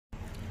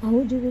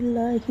আউযু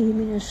বিল্লাহি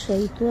মিনাশ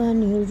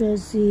শাইতানির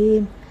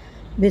রাজিম।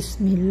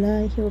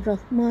 বিসমিল্লাহির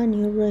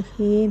রহমানির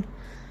রহিম।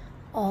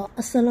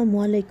 আসসালামু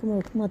আলাইকুম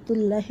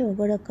রহমতুল্লাহি ওয়া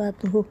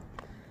বারাকাতুহু।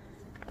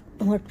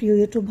 আমার প্রিয়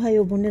ইউটিউব ভাই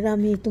ও বোনেরা,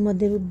 আমি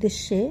তোমাদের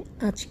উদ্দেশ্যে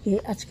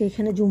আজকে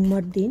এখানে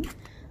জুম্মার দিন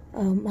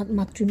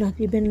মাতৃ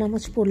মাগরিবের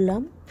নামাজ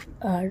পড়লাম।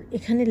 আর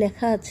এখানে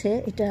লেখা আছে,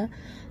 এটা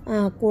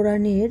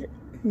কোরআনের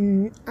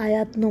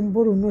আয়াত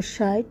নম্বর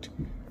 59,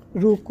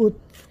 রুকু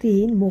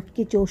 3,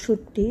 মক্কি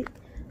 64,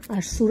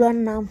 আর সূরার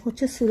নাম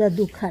হচ্ছে সূরা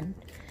দুখান।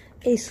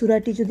 এই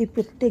সূরাটি যদি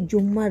প্রত্যেক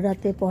জুম্মার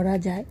রাতে পড়া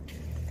যায়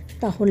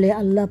তাহলে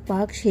আল্লাহ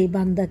পাক সেই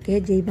বান্দাকে,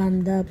 যেই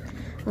বান্দা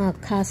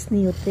খাস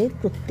নিয়তে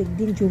প্রত্যেক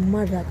দিন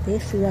জুম্মার রাতে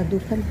সূরা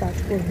দুখান পাঠ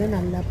করবেন,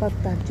 আল্লাহ পাক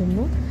তার জন্য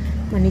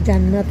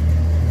জান্নাত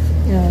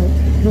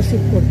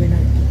নসিব করবেন।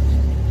 আর কি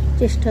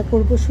চেষ্টা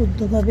করব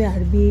শুদ্ধভাবে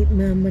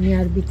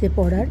আরবিতে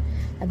পড়ার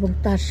এবং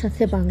তার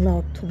সাথে বাংলা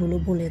অর্থগুলো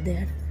বলে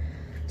দেওয়ার।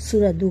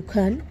 সূরা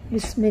দুখান।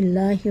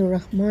 বিসমিল্লাহির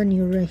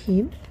রহমানির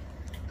রহিম।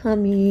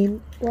 হামিম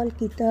ওয়াল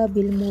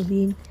কিতাবিল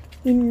মুবিন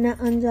ইন্না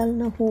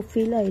আনজালনাহু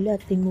ফি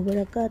লাইলাতিন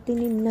মুবারাকাতিন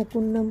ইন্না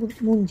কুন্না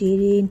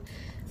মুনজিরিন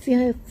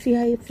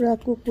ফিহা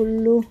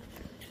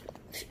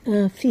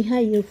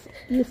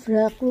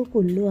ইফরাকু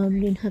কুল্লু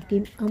আমরিন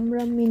হাকিম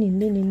আমরাম মিন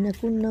ইন্দিন ইন্না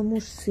কুন্না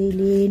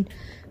মুরসিলিন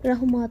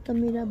রাহমাতাম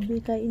মির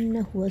রাব্বিকা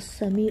ইন্নাহু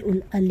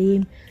আস-সামিউল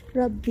আলিম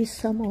রাব্বিস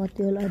সামাওয়াতি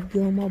ওয়াল আরদি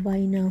ওয়া মা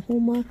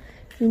বাইনাহুমা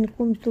ইন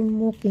কুনতুম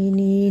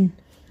মুকিনিন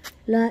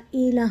লা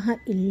ইলাহা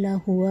ইল্লা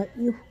হুয়া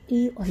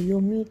ইউহয়ি ওয়া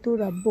ইউমীতু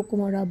রাব্বুকুম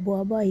ওয়া রাব্বু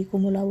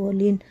আবাইকুমুল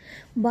আউয়ালিন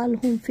বাল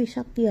হুম ফি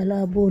শাক্কি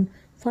আলাবুন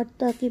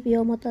ফাত্তাকিব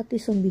ইয়াওমা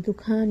তাতিসুম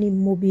বিদুখানিম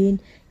মুবিন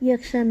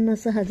ইয়াকশান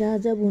নাস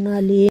হাজাজাবুন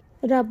আলী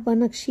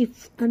রাব্বানা কশিফ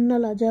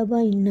আন্নাল আযাবা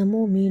ইন্না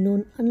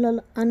মুমিনুন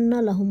আন্না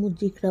লাহুমুয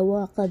যিকরা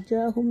ওয়া ক্বাদ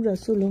জাআহুম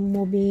রাসূলুম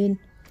মুবিন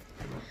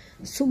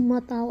সুম্মা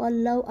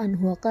তাওয়াল্লাউ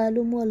আনহু ওয়া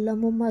ক্বালু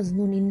মুআল্লামুম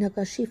মাজনুন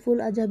ইন্নাকা শিফুল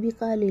আযাবি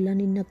কালিলান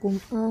ইন্নাকুম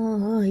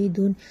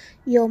আইদুন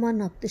ইয়াওমা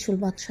নাবতিশুল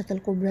বাতশাতাল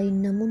কুবরা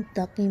ইন্না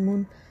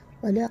মুনতাকিমুন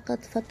ওয়া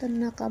লাকাদ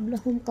ফাতান্না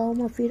ক্বাবলাহুম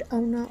কওমা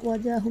ফিরআউনা ওয়া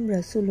জাআহুম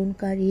রাসূলুন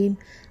কারীম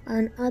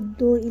আন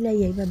আদ্দু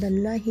ইলাইয়া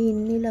ইবাদাল্লাহি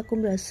ইন্নী লাকুম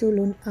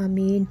রাসূলুন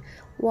আমিন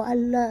ওয়া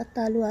আল্লা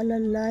তালু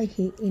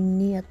আলাল্লাহি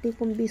ইন্নী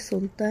আতিকুম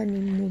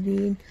বিসুলতানিম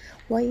মুবিন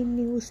ওয়া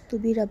ইন্নী উস্তু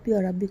বিরাব্বি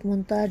ওয়া রাব্বিকুম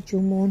আন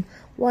তারজুমুন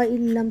ওয়া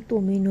ইল্লাম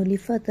তুমিনু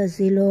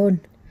লিফাতাজিলুন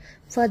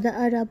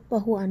ফাদা'a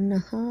রাব্বাহু আন্না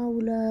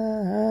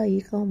হাউলাই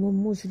কওমুম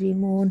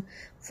মুজরিমুন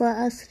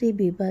ফাআসরি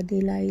বিবাদি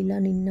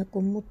লাইলান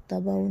ইন্নাকুম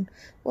মুত্তাবাউন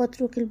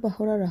ওয়াতরুকিল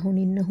বাহরা রাহুন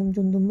ইন্নাহুম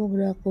জুনদুম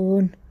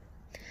মুগরাকুন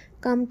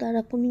কাম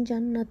তারাকু মিন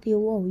জান্নাতি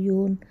ওয়া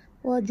উয়ুন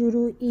ওয়া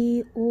জুরুই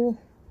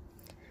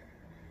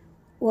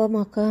ওয়া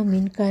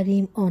মাকামিন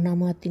কারিম ওয়া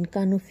নামাতিন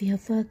কানু ফিহা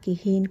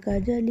ফাকিহিন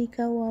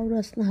কাযালিকা ওয়া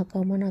আওরাসনাহা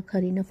কওমান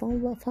আখারিনা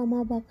ফামা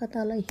বাকাত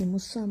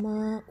আলাইহিমুস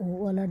সামাউ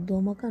ওয়াল আরদু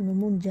ওয়া মা কানু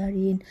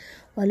মুনজারিন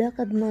ওয়া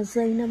লাকাদ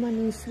মাযায়না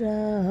বানি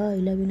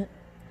ইসরাঈলা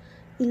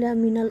ইলা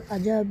মিনাল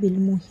আযাবিল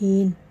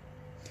মুহিন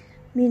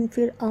মিন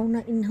ফিরআউনা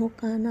ইন্নাহু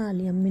কানা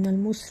আলিয়াম মিনাল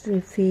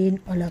মুসরিফিন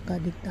ওয়া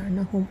লাকাদ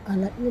ইখতারনাহুম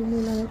আলা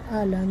ইলমিল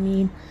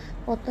আলামিন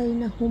ওয়া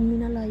তাইনাহুম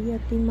মিনাল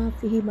আয়াতি মা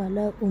ফিহি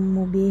বালাউম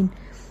মুবিন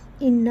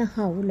ইন্না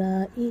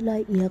হাউলাই লা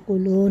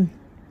ইয়াকুলুন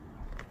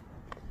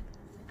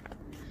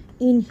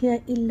ইন হিয়া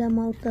ইল্লা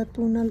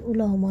মাউতাতুনাল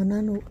উলা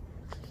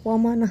ওয়া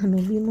মা নাহনু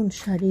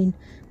বিমুনশারিন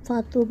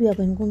ফাতু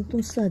বিআবাইন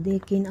কুনতুম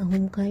সাদিকিন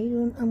আহুম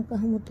খায়রুন আম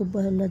কাহুম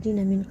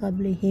তুব্বাল্লাযিনা মিন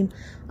কাবলিহিম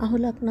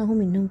আহলাকনাহুম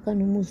ইন্নাহুম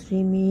কানু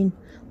মুজরিমিন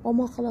ওয়া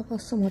মা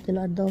খালাকাস সামাওয়াতি ওয়াল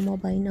আরদা ওয়া মা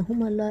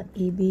বাইনাহুমা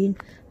লাঈবিন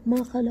মা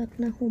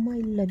খালাকনাহুমা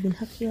ইল্লা বিল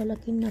হাক্কি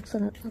ওয়ালাকিন্না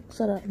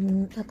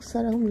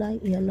আকসারাহুম লা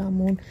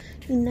ইয়ালামুন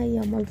ইন্না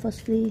ইয়াওমাল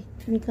ফাসলি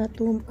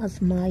মিকাতুম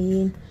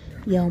আজমাইন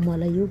ইয়াওমা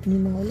লা ইউগনি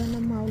মাওলানা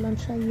মাওলান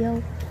শাইয়্যা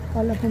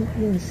ওয়া লাহুম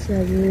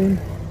ইনসারুন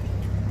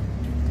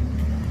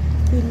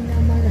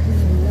ইন্নামা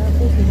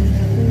রাহিমাল্লাহু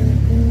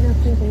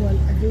ইন্নাহু হুয়াল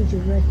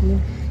আজিজুর রাহিম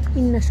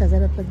ইন্না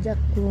শাজারাতাজ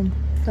জাক্কুম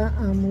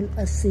তা'আমুল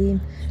আসিম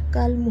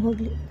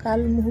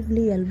কাল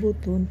মুহলি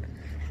আলবুতুন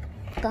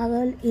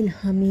কাল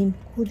ইলহামিম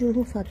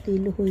খুজুহু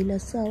ফাতিলহু ইলা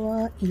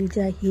সাওয়াইল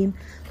জাহিম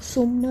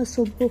সুম্মা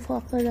সুব্বু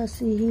ফাওকা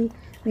রাসিহি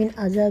মিন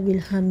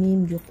আযাবিল হামিম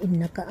যুক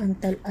ইন্নাকা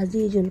আনতাল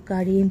আজিজুল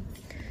কারীম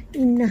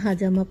ইন্না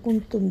হাজামা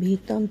কুনতুম বিহি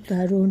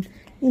তামতারুন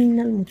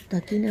ইন্নাল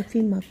মুত্তাকিনা ফি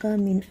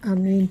মাকামিন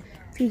আমিন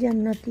ফি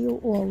জান্নাতি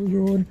ওয়া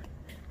উয়ুন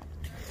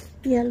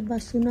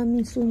ইয়ালবাসুনা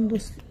মিন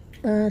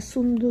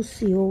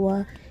সুন্দুসি ওয়া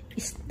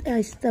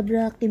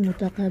ইস্তাবরাকি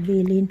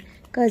মুতাকাবিলিন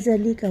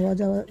কাযালিকা ওয়া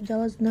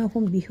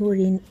জাওয়াজনাহুম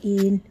বিহুরিন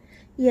ইন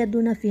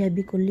ইয়াদুনা ফিহা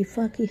বিকুল্লি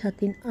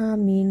ফাকিহাতিন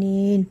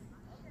আমিনিন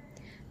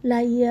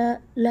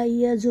লা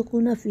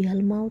ইয়াযুকুনা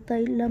ফিহাল মাউতা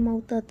ইল্লা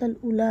মাউতাতাল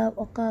উলা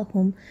ওয়া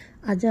কাহুম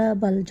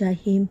আযাবাল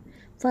জাহিম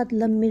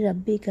ফাদলাম মির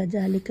রাব্বিকা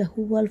যালিকা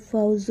হুয়াল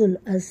ফাউজুল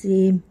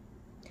আযীম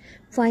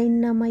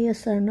ফাইন্নামা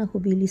ইয়াসারনাহু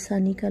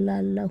বিলিসানিকা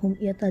লাআল্লাহুম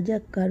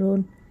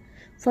ইয়াতাযাক্কারুন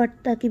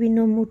ফাত্তাকিবিন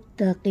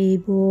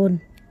মুত্তাকিবুন।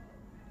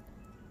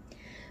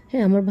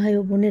 হ্যাঁ আমার ভাই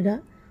ও বোনেরা,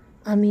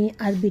 আমি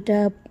আরবিটা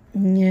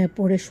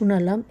পড়ে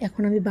শোনালাম।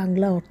 এখন আমি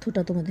বাংলা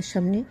অর্থটা তোমাদের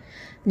সামনে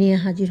নিয়ে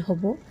হাজির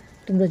হব।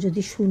 তোমরা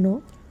যদি শুনো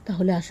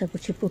তাহলে আশা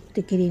করছি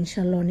প্রত্যেকেরই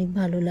ইনশাআল্লাহ অনেক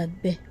ভালো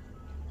লাগবে।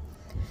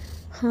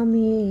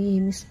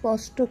 হামিম,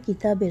 স্পষ্ট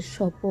কিতাবের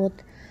শপথ,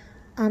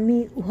 আমি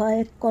উহা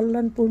এক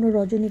কল্যাণপূর্ণ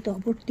রজনীতে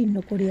অবতীর্ণ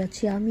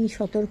করিয়াছি। আমি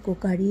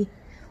সতর্ককারী।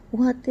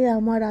 উহাতে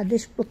আমার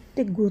আদেশ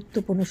প্রত্যেক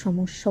গুরুত্বপূর্ণ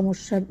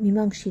সমস্যা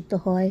মীমাংসিত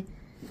হয়।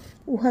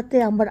 উহাতে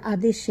আমার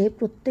আদেশে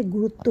প্রত্যেক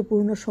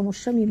গুরুত্বপূর্ণ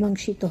সমস্যা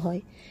মীমাংসিত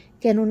হয়,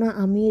 কেননা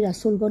আমি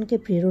রাসূলগণকে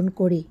প্রেরণ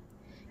করি।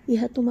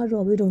 ইহা তোমার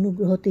রবের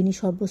অনুগ্রহ। তিনি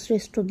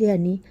সর্বশ্রেষ্ঠ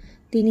জ্ঞানী।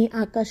 তিনি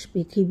আকাশ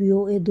পৃথিবী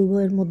ও এ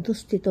দুভয়ের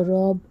মধ্যস্থিত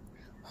রব।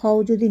 হও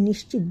যদি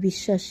নিশ্চিত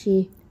বিশ্বাসী।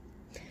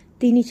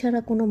 তিনি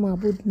ছাড়া কোনো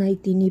মাবুদ নাই।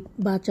 তিনি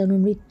বাঁচানো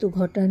মৃত্যু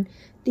ঘটান।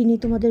 তিনি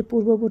তোমাদের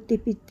পূর্ববর্তী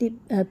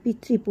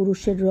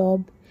পিতৃপুরুষের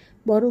রব।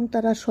 বরং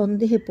তারা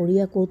সন্দেহে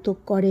পড়িয়া কৌতুক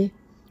করে।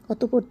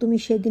 অতঃপর তুমি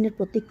সেদিনের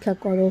প্রতীক্ষা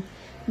করো,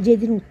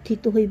 যেদিন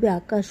উত্থিত হইবে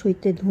আকাশ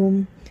হইতে ধূম,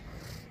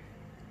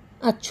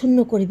 আচ্ছন্ন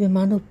করিবে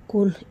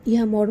মানবকুল।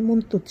 ইহা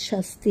মর্মন্তুদ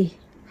শাস্তি।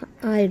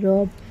 আয়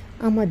রব,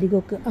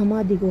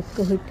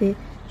 আমাদিগকে হইতে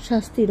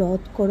শাস্তি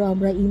রদ করো,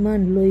 আমরা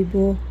ঈমান লইব।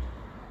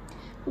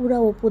 ওরা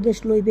উপদেশ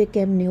লইবে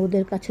কেমনে?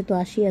 ওদের কাছে তো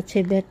আসিয়াছে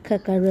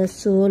ব্যাখ্যাকার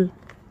রাসূল।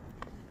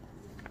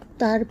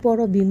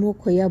 তারপরও বিমুখ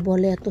হইয়া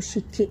বলে,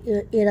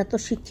 এরা তো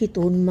শিক্ষিত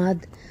উন্মাদ।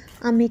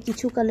 আমি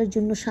কিছুকালের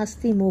জন্য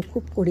শাস্তি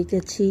মওকুফ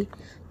করিতেছি।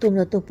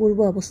 তোমরা তো পূর্ব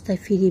অবস্থায়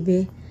ফিরিবে।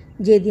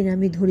 যেদিন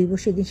আমি ধরিব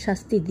সেদিন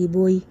শাস্তি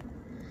দিবই।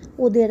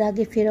 ওদের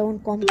আগে ফেরাউন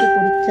কমকে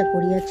পরীক্ষা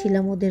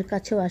করিয়াছিলাম। ওদের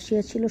কাছেও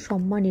আসিয়াছিল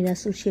সম্মানী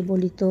রাসূল। সে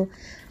বলিত,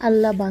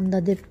 আল্লাহ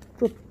বান্দাদের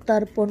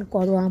প্রত্যর্পণ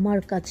করো আমার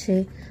কাছে,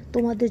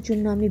 তোমাদের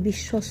জন্য আমি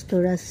বিশ্বস্ত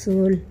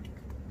রাসূল।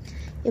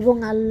 এবং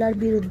আল্লাহর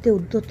বিরুদ্ধে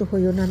উদ্যত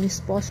হইও না, আমি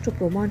স্পষ্ট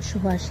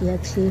প্রমাণসহ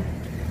আসিয়াছি।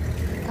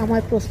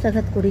 আমায়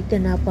প্রত্যাঘাত করিতে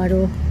না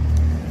পারো,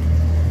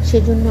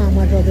 সেজন্য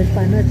আমার রবের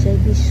পানা চাই।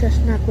 বিশ্বাস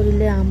না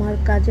করিলে আমার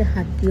কাজে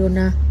হাত দিও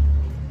না।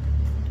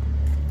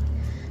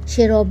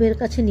 সে রবের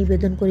কাছে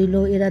নিবেদন করিল,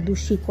 এরা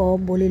দোষী কম।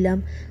 বলিলাম,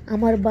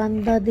 আমার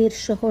বান্দাদের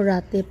সহ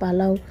রাতে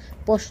পালাও,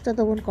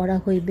 পশ্চাৎপদ করা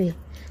হইবে।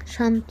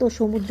 শান্ত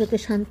সমুদ্রকে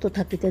শান্ত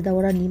থাকিতে দাও।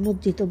 ওরা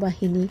নিমজ্জিত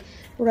বাহিনী।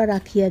 ওরা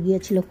রাখিয়া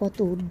গিয়েছিল কত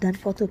উদ্যান,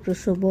 কত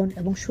প্রসবন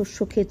এবং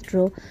শস্যক্ষেত্র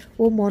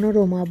ও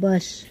মনোরম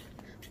আবাস।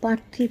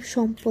 পার্থিব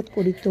সম্পদ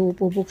করিত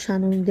উপভোগ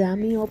সানন্দে।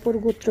 আমি অপর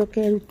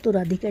গোত্রকে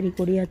উত্তরাধিকারী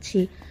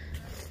করিয়াছি।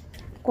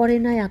 করে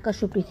নাই আকাশ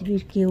ও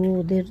পৃথিবীর কেউ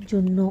ওদের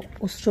জন্য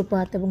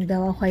অস্ত্রপাত, এবং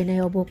দেওয়া হয় নাই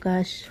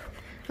অবকাশ।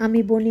 আমি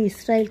বনি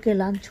ইসরায়েলকে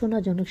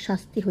লাঞ্ছনাজনক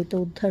শাস্তি হইতে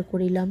উদ্ধার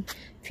করিলাম,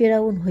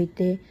 ফেরাউন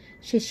হইতে।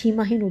 সে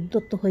সীমাহীন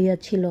উদ্যত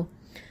হইয়াছিল।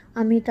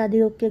 আমি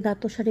তাদিগকে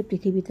গাতসারে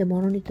পৃথিবীতে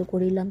মনোনীত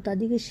করিলাম।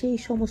 তাদিগে সেই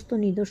সমস্ত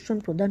নিদর্শন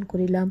প্রদান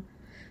করিলাম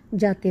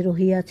যাতে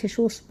রহিয়াছে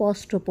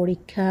সুস্পষ্ট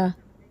পরীক্ষা।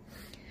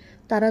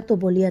 তারা তো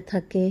বলিয়া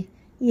থাকে,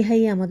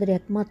 ইহাই আমাদের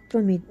একমাত্র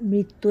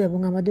মৃত্যু, এবং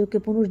আমাদেরকে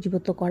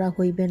পুনর্জীবিত করা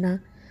হইবে না।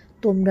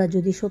 তোমরা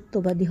যদি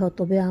সত্যবাদী হও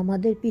তবে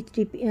আমাদের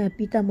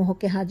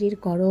পিতামহকে হাজির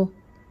করো।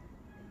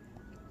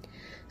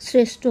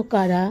 শ্রেষ্ঠ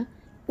কারা?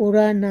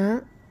 ওরা না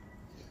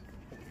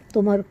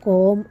তোমার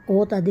কওম ও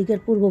তাদিগের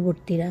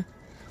পূর্ববর্তীরা?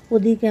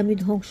 ওদিকে আমি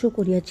ধ্বংস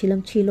করিয়াছিলাম,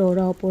 ছিল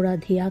ওরা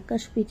অপরাধী।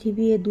 আকাশ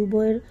পৃথিবী এ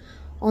দুভয়ের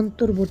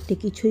অন্তর্বর্তী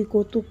কিছুই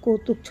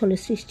কৌতুক ছলে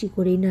সৃষ্টি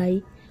করি নাই,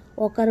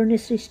 অকারণে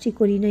সৃষ্টি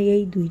করি নাই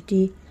এই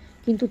দুইটি।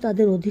 কিন্তু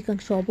তাদের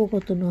অধিকাংশ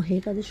অবগত নহে।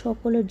 তাদের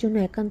সকলের জন্য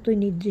একান্তই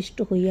নির্দিষ্ট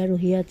হইয়া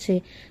রহিয়াছে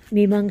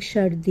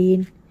মীমাংসার দিন।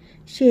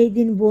 সেই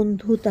দিন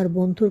বন্ধু তার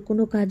বন্ধুর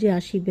কোনো কাজে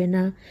আসিবে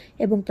না,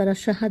 এবং তারা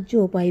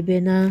সাহায্যও পাইবে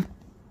না।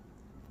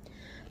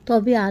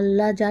 তবে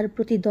আল্লাহ যার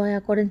প্রতি দয়া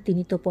করেন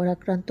তিনি তো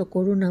পরাক্রান্ত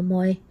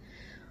করুণাময়।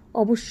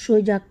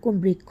 অবশ্যই জাক্কুম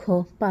বৃক্ষ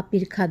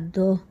পাপীর খাদ্য।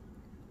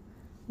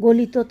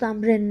 গলিত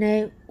তাম্রের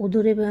ন্যায়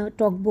ওদরে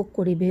টকবক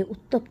করিবে।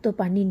 উত্তপ্ত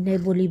পানির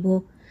ন্যায় বলিব,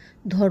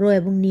 ধরো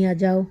এবং নিয়ে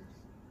যাও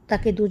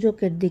তাকে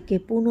দুজকের দিকে।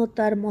 পুনঃ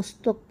তার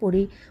মস্তক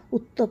পরি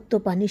উত্তপ্ত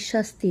পানির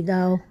শাস্তি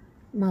দাও।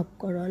 মাফ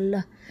করো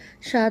আল্লাহ।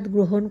 স্বাদ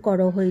গ্রহণ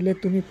করো হইলে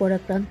তুমি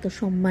পরাক্রান্ত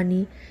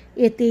সম্মানী।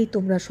 এতেই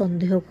তোমরা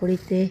সন্দেহ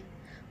করিতে।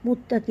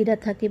 মুত্তাকিরা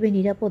থাকিবে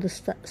নিরাপদ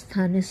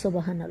স্থানে।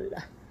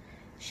 সুবহানাল্লাহ।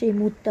 সেই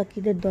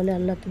মুত্তাকিদের দলে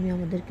আল্লাহ তুমি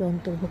আমাদেরকে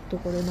অন্তর্ভুক্ত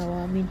করে নাও,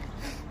 আমিন।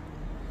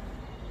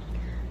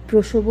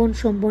 প্রসবন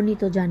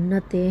সম্বন্বিত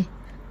জান্নাতে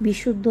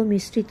বিশুদ্ধ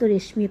মিশ্রিত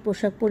রেশমি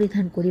পোশাক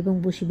পরিধান করি এবং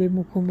বসিবে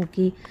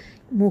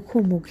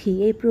মুখোমুখি।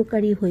 এই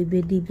প্রকারই হইবে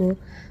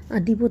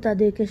দিব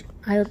তাদেরকে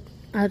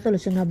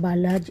আয়তালোচনা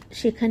বালাজ।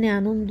 সেখানে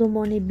আনন্দ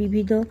মনে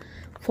বিবিধ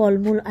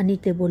ফলমূল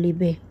আনিতে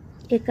বলিবে।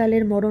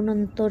 একালের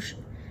মরণান্তর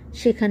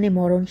সেখানে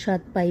মরণ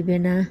স্বাদ পাইবে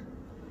না।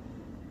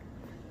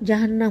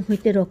 জাহান্নাম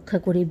হইতে রক্ষা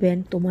করিবেন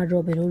তোমার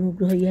রবের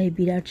অনুগ্রহ। ইহাই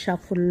বিরাট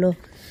সাফল্য।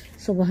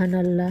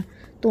 সুবহানাল্লাহ।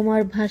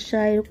 তোমার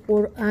ভাষায়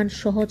কোরআন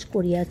সহজ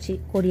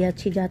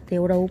করিয়াছি যাতে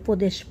ওরা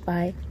উপদেশ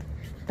পায়।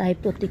 তাই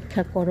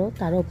প্রতীক্ষা করো,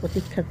 তারাও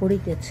প্রতীক্ষা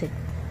করিতেছে।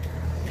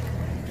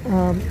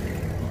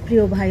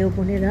 প্রিয় ভাই ও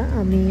বোনেরা,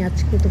 আমি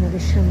আজকে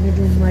তোমাদের সামনে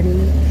জুম্মার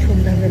এই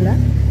সন্ধ্যাবেলা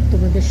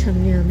তোমাদের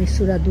সামনে আমি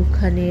সূরা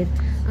দুখানের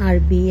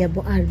আরবি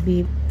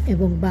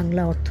এবং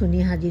বাংলা অর্থ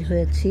নিয়ে হাজির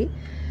হয়েছি।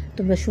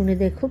 তোমরা শুনে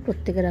দেখো,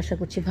 প্রত্যেকের আশা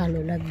করছি ভালো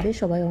লাগবে।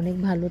 সবাই অনেক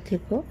ভালো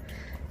থেকো।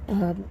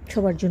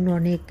 সবার জন্য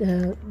অনেক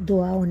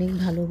দোয়া, অনেক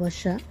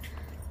ভালোবাসা।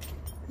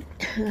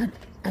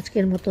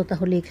 আজকের মতো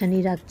তাহলে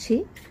এখানেই রাখছি।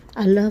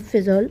 আল্লাহ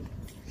হাফেজ।